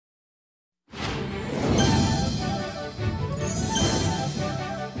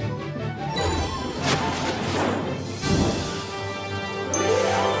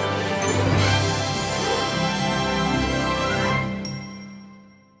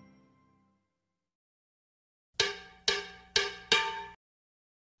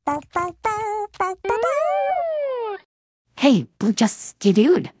Hey, Blue just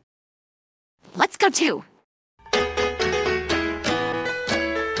skidooed. Let's go too.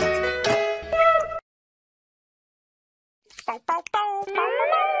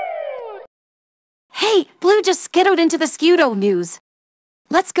 Hey, Blue just skidooed into the Skidoo news.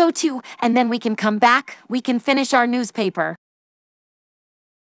 Let's go too, and then we can come back. We can finish our newspaper.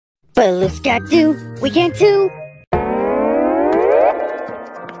 Blue's got to, we can too.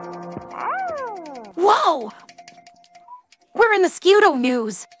 Whoa! We're in the Skidoo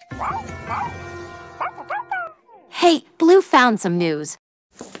news. Hey, Blue found some news.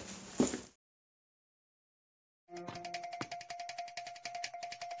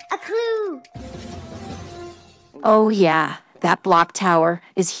 A clue. Oh yeah, that block tower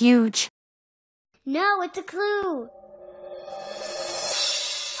is huge. No, it's a clue.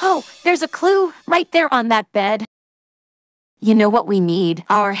 Oh, there's a clue right there on that bed. You know what we need?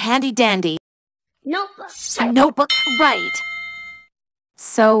 Our handy-dandy Notebook. notebook, right.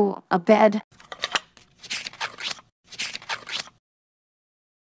 So, a bed.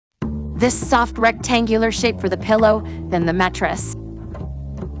 This soft rectangular shape for the pillow, then the mattress.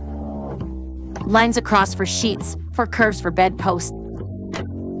 Lines across for sheets, for curves for bedposts.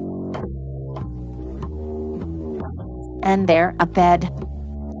 And there, a bed.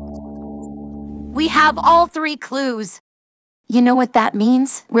 We have all 3 clues. You know what that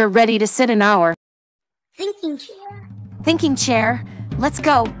means? We're ready to sit in our Thinking chair. thinking chair. Let's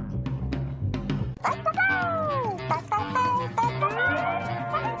go.